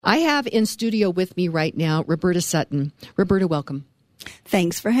I have in studio with me right now Roberta Sutton. Roberta, welcome.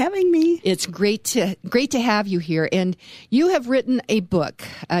 Thanks for having me. It's great to have you here. And you have written a book.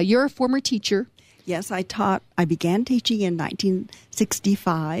 You're a former teacher. Yes, I began teaching in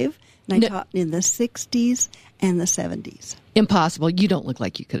 1965, and I taught in the 60s and the 70s. Impossible. You don't look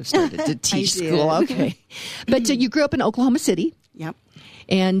like you could have started to teach school. Okay. But you grew up in Oklahoma City. Yep.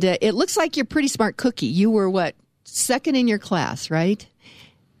 And it looks like you're a pretty smart cookie. You were, second in your class, right?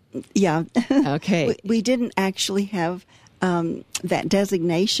 Yeah. Okay. We didn't actually have that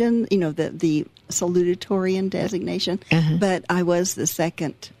designation, the salutatorian designation, but I was the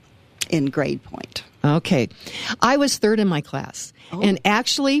second in grade point. Okay. I was third in my class. Oh. And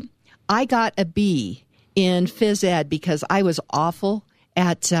actually, I got a B in phys ed because I was awful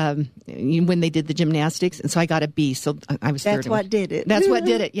at when they did the gymnastics, and so I got a B. So I was third. That's what did it. That's what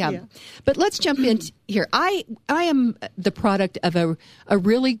did it. Yeah. But let's jump in here. I am the product of a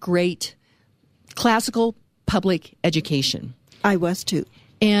really great classical public education. I was too.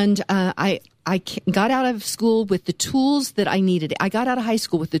 And I got out of school with the tools that I needed. I got out of high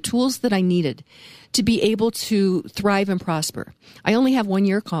school with the tools that I needed to be able to thrive and prosper. I only have 1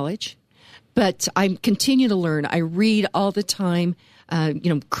 year of college, but I continue to learn. I read all the time.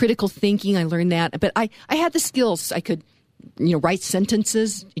 Critical thinking, I learned that. But I had the skills. I could, write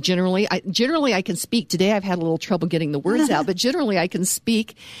sentences. Generally, I can speak. Today I've had a little trouble getting the words out, but generally I can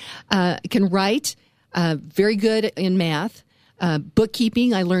speak. I can write. Very good in math.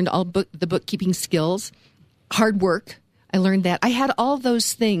 Bookkeeping, I learned all the bookkeeping skills. Hard work, I learned that. I had all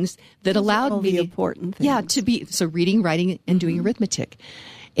those things that allowed me, the important things. Yeah, to be reading, writing, and doing arithmetic.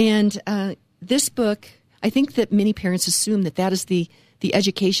 And this book, I think that many parents assume that is the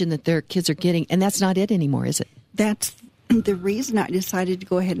education that their kids are getting, and that's not it anymore, is it? That's the reason I decided to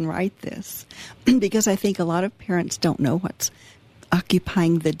go ahead and write this, because I think a lot of parents don't know what's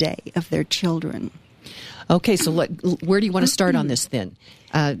occupying the day of their children. Okay, so where do you want to start on this then?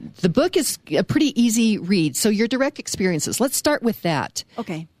 The book is a pretty easy read, so your direct experiences. Let's start with that.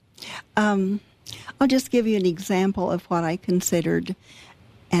 Okay. I'll just give you an example of what I considered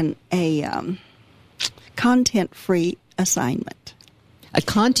a content-free assignment. A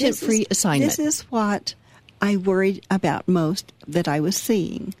content-free assignment. This is what I worried about most that I was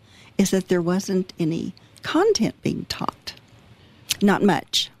seeing, is that there wasn't any content being taught. Not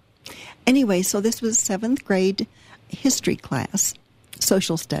much. Anyway, so this was 7th grade history class,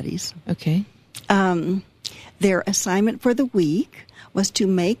 social studies. Okay. Their assignment for the week was to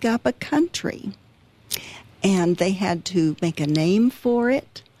make up a country, and they had to make a name for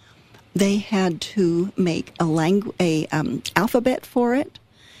it. They had to make a alphabet for it,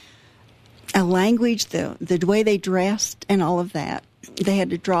 a language, the way they dressed, and all of that. They had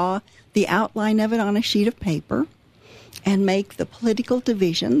to draw the outline of it on a sheet of paper and make the political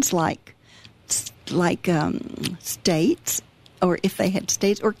divisions like states, or if they had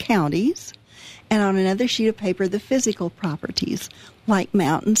states, or counties, and on another sheet of paper the physical properties like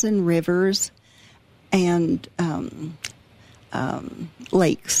mountains and rivers and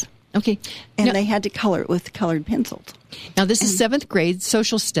lakes. Okay. And they had to color it with colored pencils. Now this is 7th grade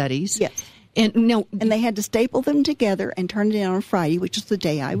social studies. Yes. And they had to staple them together and turn it in on Friday, which is the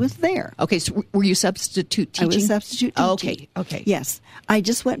day I was there. Okay, so were you substitute teaching? I was substitute teaching. Okay. Yes. I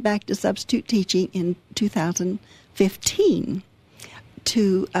just went back to substitute teaching in 2015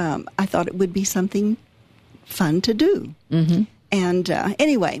 I thought it would be something fun to do. Mm-hmm. And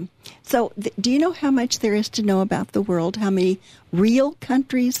anyway, so do you know how much there is to know about the world? How many real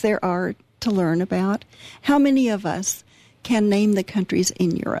countries there are to learn about? How many of us can name the countries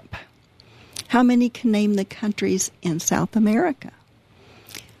in Europe? How many can name the countries in South America,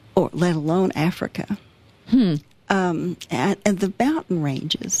 or let alone Africa? And the mountain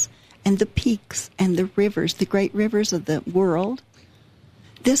ranges, and the peaks, and the rivers, the great rivers of the world.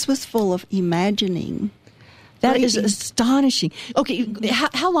 This was full of imagining. That is astonishing. Okay,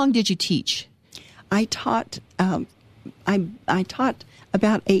 how long did you teach? I taught. I taught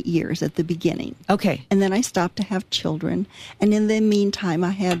about 8 years at the beginning. Okay, and then I stopped to have children, and in the meantime,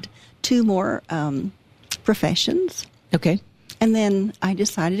 I had 2 more professions. Okay. And then I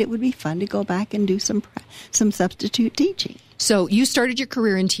decided it would be fun to go back and do some substitute teaching. So you started your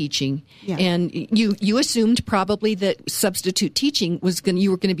career in teaching, and you assumed probably that substitute teaching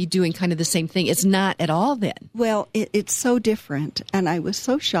you were going to be doing kind of the same thing. It's not at all then. Well, it's so different, and I was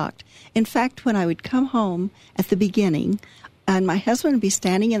so shocked. In fact, when I would come home at the beginning, and my husband would be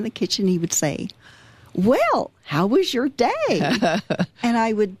standing in the kitchen, he would say, "Well, how was your day?" And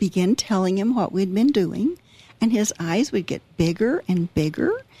I would begin telling him what we'd been doing, and his eyes would get bigger and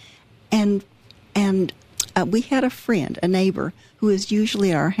bigger, and we had a friend, a neighbor, who was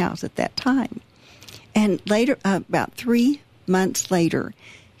usually at our house at that time. And later, about 3 months later,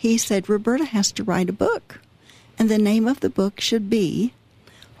 he said, Roberta has to write a book. And the name of the book should be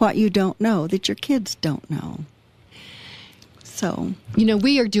What You Don't Know That Your Kids Don't Know. So,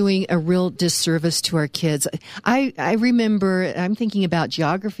 we are doing a real disservice to our kids. I remember, I'm thinking about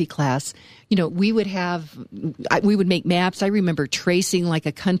geography class, we would make maps. I remember tracing like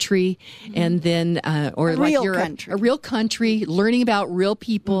a country and then, or like a real country, learning about real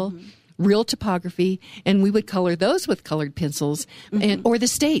people, real topography, and we would color those with colored pencils or the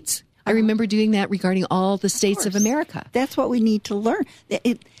states. I remember doing that regarding all the states of America. That's what we need to learn.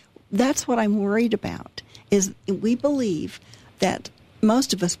 That's what I'm worried about, is we believe that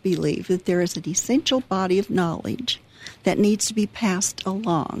most of us believe that there is an essential body of knowledge that needs to be passed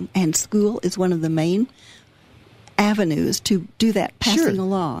along, and school is one of the main avenues to do that passing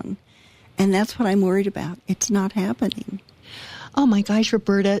along. And that's what I'm worried about. It's not happening. Oh my gosh,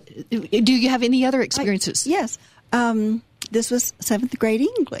 Roberta, do you have any other experiences? Yes. This was 7th grade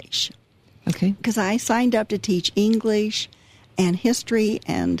English. Okay. Because I signed up to teach English and history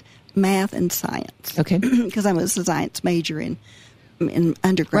and math and science. Okay. Because I was a science major in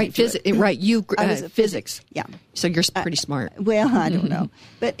undergraduate. Right, you physics. Yeah. So you're pretty smart. Well, I don't know.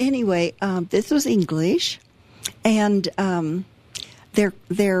 But anyway, this was English, and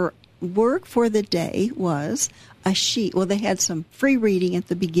their work for the day was a sheet. Well, they had some free reading at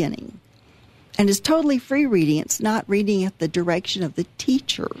the beginning. And it's totally free reading. It's not reading at the direction of the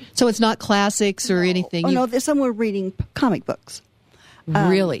teacher. So it's not classics or anything? Oh, no, some were reading comic books.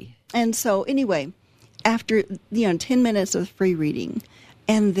 Really? And so, anyway, after 10 minutes of free reading,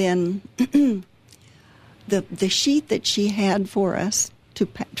 and then the sheet that she had for us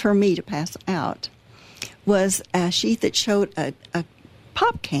for me to pass out was a sheet that showed a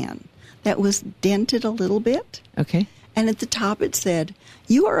pop can that was dented a little bit. Okay. And at the top it said,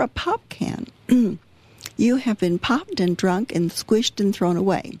 "You are a pop can. You have been popped and drunk and squished and thrown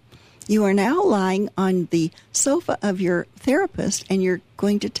away. You are now lying on the sofa of your therapist, and you're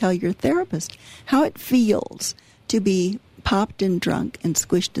going to tell your therapist how it feels to be popped and drunk and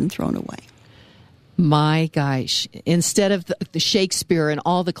squished and thrown away." My gosh. Instead of the Shakespeare and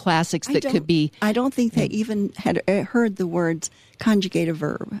all the classics that could be... I don't think they even had heard the words conjugative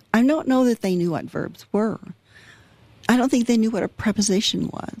verb. I don't know that they knew what verbs were. I don't think they knew what a preposition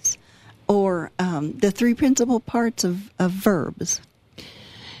was, or the 3 principal parts of verbs.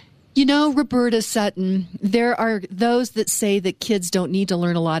 Roberta Sutton, there are those that say that kids don't need to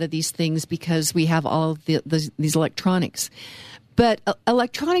learn a lot of these things because we have all of these electronics. But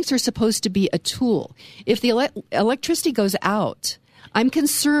electronics are supposed to be a tool. If the electricity goes out, I'm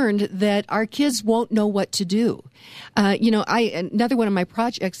concerned that our kids won't know what to do. Another one of my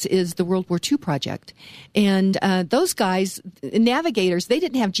projects is the World War II project. And those guys, navigators, they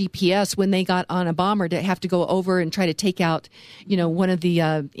didn't have GPS when they got on a bomber to have to go over and try to take out, one of the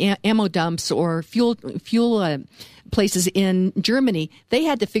ammo dumps or fuel places in Germany. They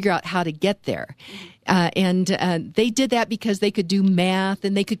had to figure out how to get there. And they did that because they could do math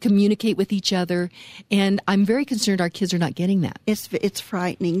and they could communicate with each other. And I'm very concerned our kids are not getting that. It's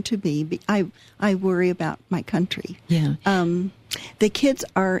frightening to me. I worry about my country. Yeah. The kids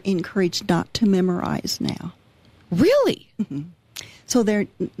are encouraged not to memorize now. Really? Mm-hmm. So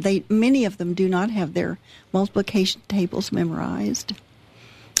many of them do not have their multiplication tables memorized.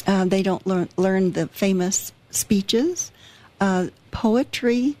 They don't learn the famous speeches,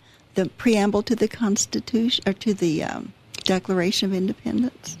 poetry, the preamble to the Constitution, or to the Declaration of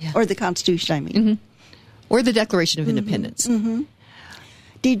Independence, or the Constitution, I mean. Or the Declaration of Independence. Mm-hmm.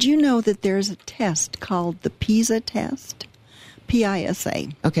 Did you know that there's a test called the PISA test? PISA.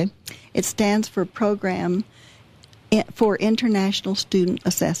 Okay. It stands for Program for International Student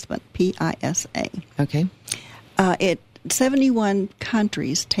Assessment, PISA. Okay. 71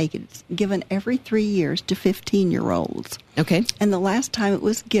 countries take it. It's given every 3 years to 15-year-olds. Okay. And the last time it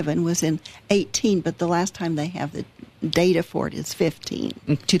was given was in 18, but the last time they have the data for it is 15.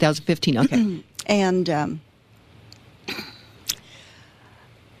 2015, okay. And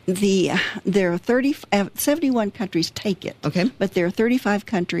there are 71 countries take it. Okay. But there are 35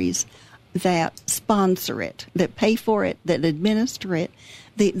 countries that sponsor it, that pay for it, that administer it,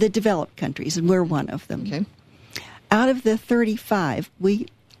 the developed countries, and we're one of them. Okay. Out of the 35, we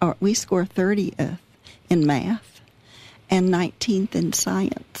score 30th in math and 19th in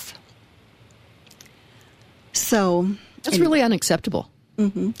science. So that's really unacceptable.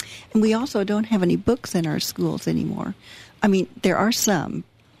 Mm-hmm. And we also don't have any books in our schools anymore. I mean, there are some,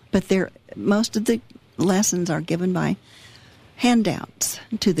 but most of the lessons are given by handouts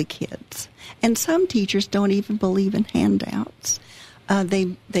to the kids. And some teachers don't even believe in handouts.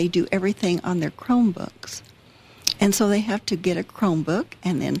 They do everything on their Chromebooks. And so they have to get a Chromebook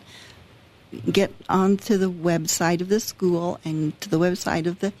and then get onto the website of the school and to the website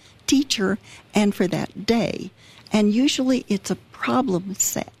of the teacher and for that day. And usually it's a problem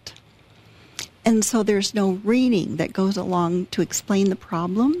set. And so there's no reading that goes along to explain the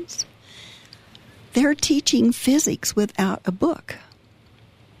problems. They're teaching physics without a book,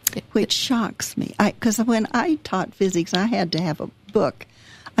 which shocks me. Because when I taught physics, I had to have a book.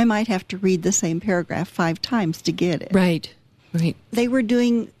 I might have to read the same paragraph 5 times to get it. Right. They were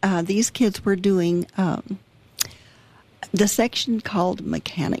doing, these kids were doing the section called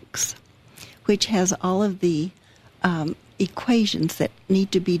mechanics, which has all of the equations that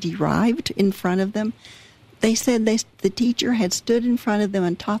need to be derived in front of them. They said the teacher had stood in front of them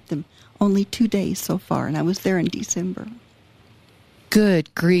and taught them only 2 days so far, and I was there in December.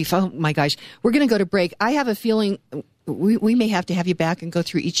 Good grief. Oh, my gosh. We're going to go to break. I have a feeling we may have to have you back and go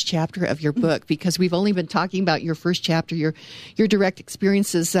through each chapter of your book, because we've only been talking about your first chapter, your direct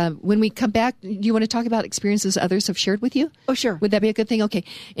experiences. When we come back, do you want to talk about experiences others have shared with you? Oh, sure. Would that be a good thing? Okay.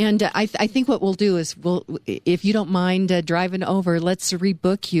 And I think what we'll do is, if you don't mind driving over, let's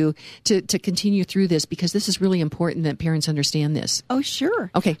rebook you to continue through this, because this is really important that parents understand this. Oh, sure.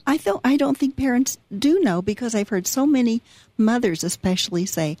 Okay. I don't think parents do know, because I've heard so many mothers especially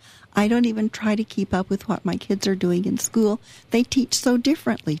say, I don't even try to keep up with what my kids are doing in school. They teach so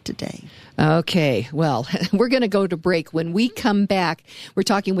differently today. Okay, well, we're going to go to break. When we come back, we're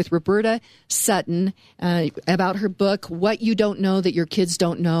talking with Roberta Sutton about her book, What You Don't Know That Your Kids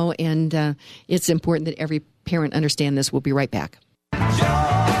Don't Know, and it's important that every parent understand this. We'll be right back.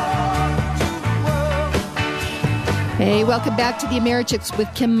 Hey, welcome back to the Americhicks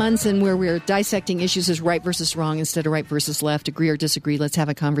with Kim Munson, where we're dissecting issues as right versus wrong instead of right versus left. Agree or disagree, let's have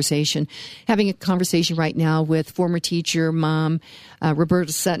a conversation. Having a conversation right now with former teacher, mom,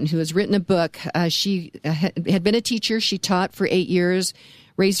 Roberta Sutton, who has written a book. She had been a teacher. She taught for 8 years,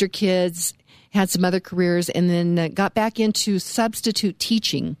 raised her kids, had some other careers, and then got back into substitute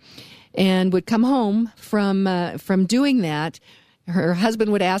teaching, and would come home from doing that. Her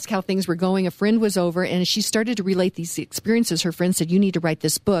husband would ask how things were going. A friend was over, and she started to relate these experiences. Her friend said, you need to write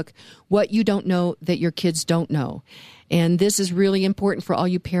this book, What You Don't Know That Your Kids Don't Know. And this is really important for all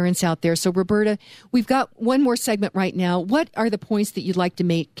you parents out there. So, Roberta, we've got one more segment right now. What are the points that you'd like to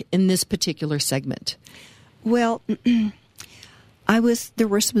make in this particular segment? Well, there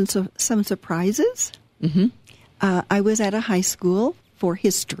were some surprises. Mm-hmm. I was at a high school for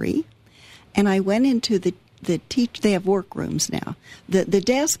history, and I went into they have workrooms now. The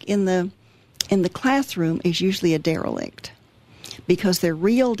desk in the classroom is usually a derelict, because their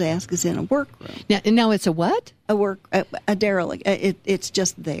real desk is in a workroom. Now it's a what? A derelict. It's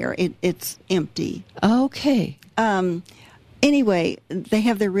just there. It's empty. Okay. Anyway, they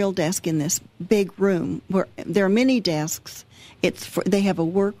have their real desk in this big room where there are many desks. They have a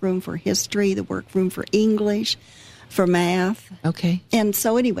workroom for history, the workroom for English, for math. Okay. And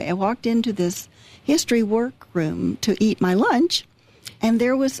so anyway, I walked into this history workroom to eat my lunch, and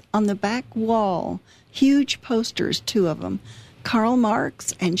there was on the back wall huge posters, 2 of them, Karl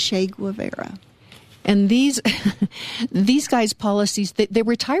Marx and Che Guevara. And these guys' policies, they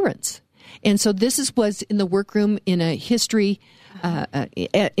were tyrants. And so this was in the workroom in a history,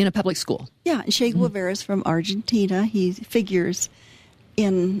 in a public school. Yeah, and Che Guevara is from Argentina. He figures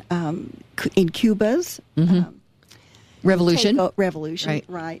in Cuba's revolution. Revolution,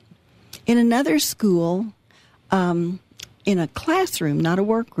 right. In another school, in a classroom, not a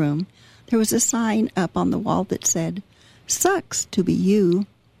workroom, there was a sign up on the wall that said, "Sucks to be you."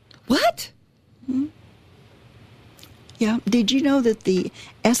 What? Mm-hmm. Yeah. Did you know that the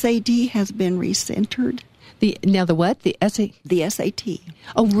SAT has been recentered? The what? The SAT? The SAT.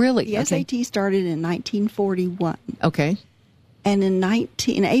 Oh, really? The SAT started in 1941. Okay. And in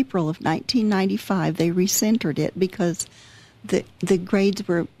April of 1995, they recentered it because the grades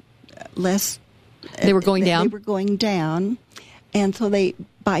were less. They were going down? They were going down. And so they,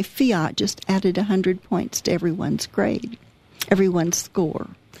 by fiat, just added 100 points to everyone's grade, everyone's score,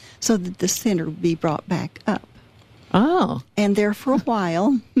 so that the center would be brought back up. Oh. And there for a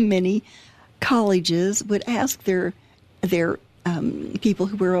while, many colleges would ask their people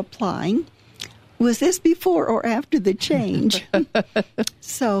who were applying, was this before or after the change?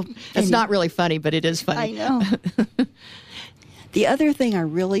 So it's not really funny, but it is funny. I know. The other thing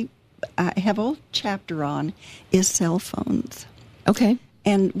I have a whole chapter on is cell phones. Okay.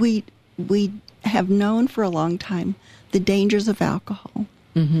 And we have known for a long time the dangers of alcohol,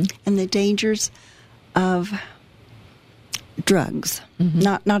 mm-hmm. and the dangers of drugs.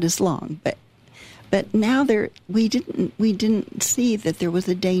 Not as long, but now we didn't see that there was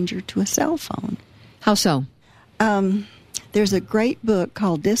a danger to a cell phone. How so? There's a great book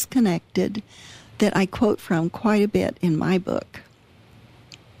called Disconnected that I quote from quite a bit in my book.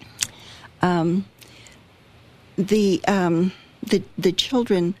 The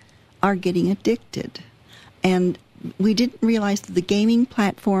children are getting addicted, and we didn't realize that the gaming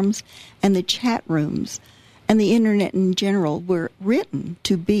platforms and the chat rooms and the internet in general were written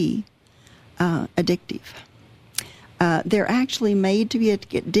to be addictive. They're actually made to be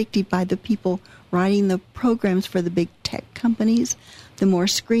addictive by the people writing the programs for the big tech companies. The more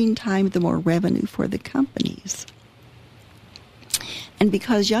screen time, the more revenue for the companies. And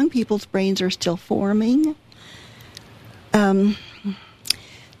because young people's brains are still forming,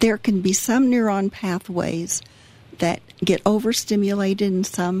 there can be some neuron pathways that get overstimulated and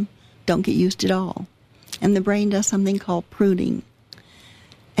some don't get used at all. And the brain does something called pruning.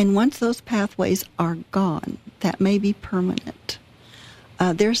 And once those pathways are gone, that may be permanent.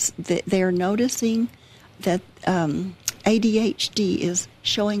 They're noticing that ADHD is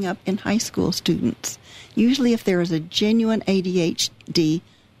showing up in high school students. Usually if there is a genuine ADHD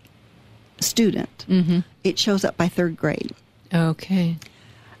student, it shows up by third grade. Okay.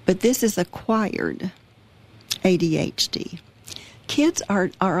 But this is acquired ADHD. Kids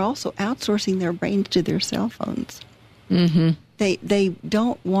are also outsourcing their brains to their cell phones. They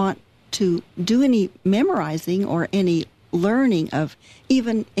don't want to do any memorizing or any learning of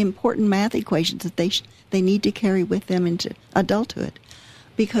even important math equations that they need to carry with them into adulthood,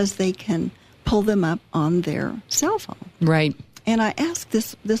 because they can pull them up on their cell phone. Right. And I asked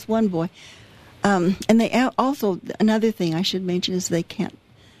this one boy, and they also, another thing I should mention is they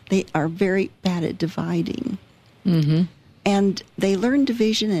are very bad at dividing. And they learn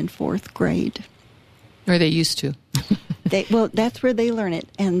division in fourth grade. Or they used to. Well, that's where they learn it.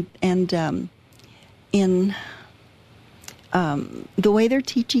 And in the way they're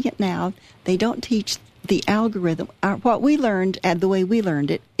teaching it now, they don't teach the algorithm. What we learned, the way we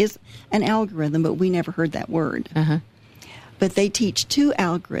learned it, is an algorithm, but we never heard that word. But they teach two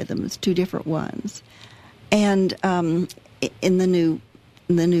algorithms, two different ones, and in the new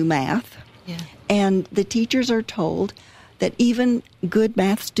math. Yeah. And the teachers are told that even good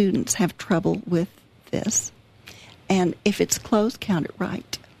math students have trouble with this. And if it's close, count it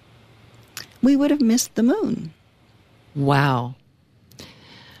right. We would have missed the moon. Wow.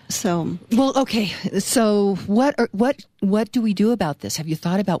 So, well, okay. So what do we do about this? Have you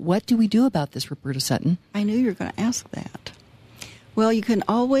thought about what do we do about this, Roberta Sutton? I knew you were going to ask that. Well, you can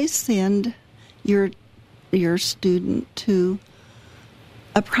always send your student to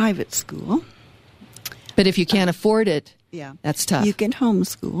a private school. But if you can't afford it, that's tough. You can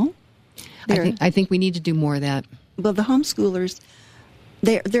homeschool. I think we need to do more of that. Well, the homeschoolers,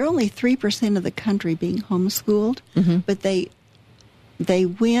 they're only 3% of the country being homeschooled, but they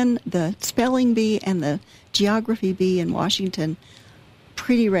win the spelling bee and the geography bee in Washington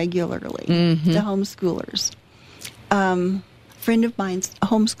pretty regularly, the homeschoolers. A friend of mine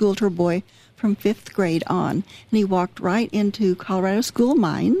homeschooled her boy from 5th grade on, and he walked right into Colorado School of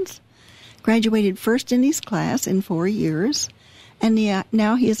Mines, graduated first in his class in 4 years, and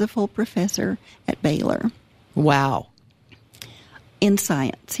now he is a full professor at Baylor. Wow. In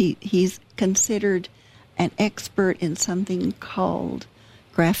science. He's considered an expert in something called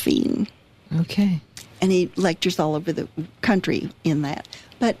graphene. Okay. And he lectures all over the country in that.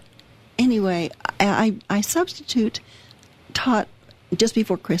 But anyway, I substitute taught just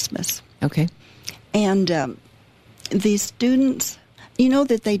before Christmas. Okay. And these students, you know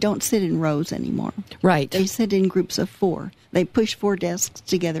that they don't sit in rows anymore. Right. They sit in groups of 4. They push 4 desks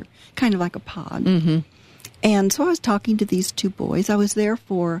together, kind of like a pod. And so I was talking to these 2 boys. I was there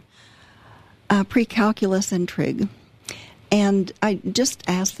for pre-calculus and trig. And I just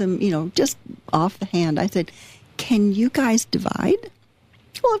asked them, just off the hand, I said, can you guys divide?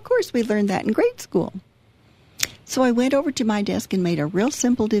 Well, of course, we learned that in grade school. So I went over to my desk and made a real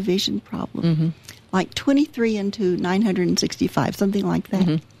simple division problem, like 23 into 965, something like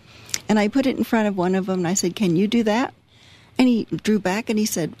that. And I put it in front of one of them, and I said, can you do that? And he drew back, and he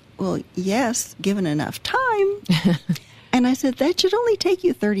said, well, yes, given enough time. And I said, that should only take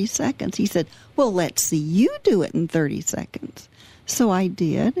you 30 seconds. He said, well, let's see you do it in 30 seconds. So I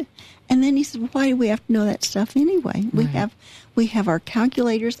did. And then he said, well, why do we have to know that stuff anyway? Right. We have our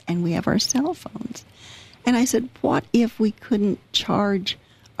calculators and we have our cell phones. And I said, what if we couldn't charge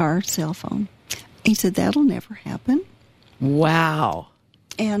our cell phone? He said, that'll never happen. Wow.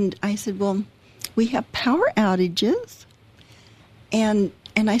 And I said, well, we have power outages. And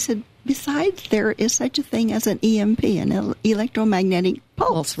I said, besides, there is such a thing as an EMP, an electromagnetic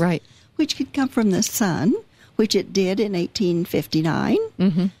pulse, right, which could come from the sun, which it did in 1859,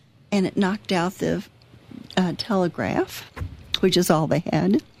 and it knocked out the telegraph, which is all they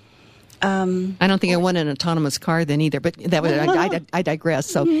had. I don't think I want an autonomous car then either, but that was, I digress.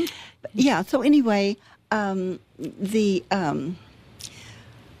 So, yeah. So anyway, and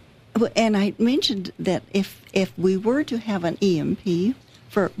I mentioned that if we were to have an EMP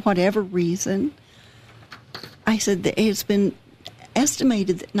for whatever reason, I said that it's been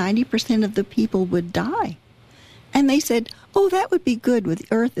estimated that 90% of the people would die, and they said, "Oh, that would be good. With the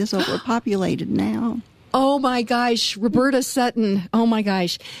Earth is overpopulated now." Oh my gosh, Roberta Sutton. Oh my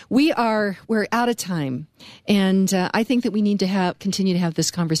gosh. We're out of time. And I think that we need to continue to have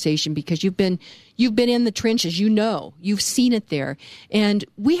this conversation because you've been in the trenches, you've seen it there. And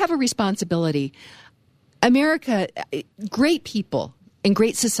we have a responsibility. America, great people and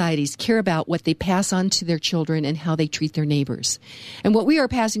great societies care about what they pass on to their children and how they treat their neighbors. And what we are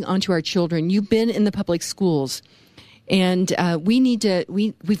passing on to our children, you've been in the public schools. And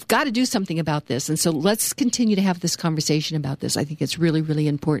we've got to do something about this. And so let's continue to have this conversation about this. I think it's really, really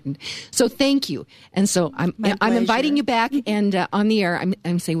important. So thank you. And so I'm inviting you back and on the air,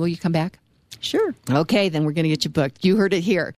 I'm saying, will you come back? Sure. Okay, then we're going to get you booked. You heard it here.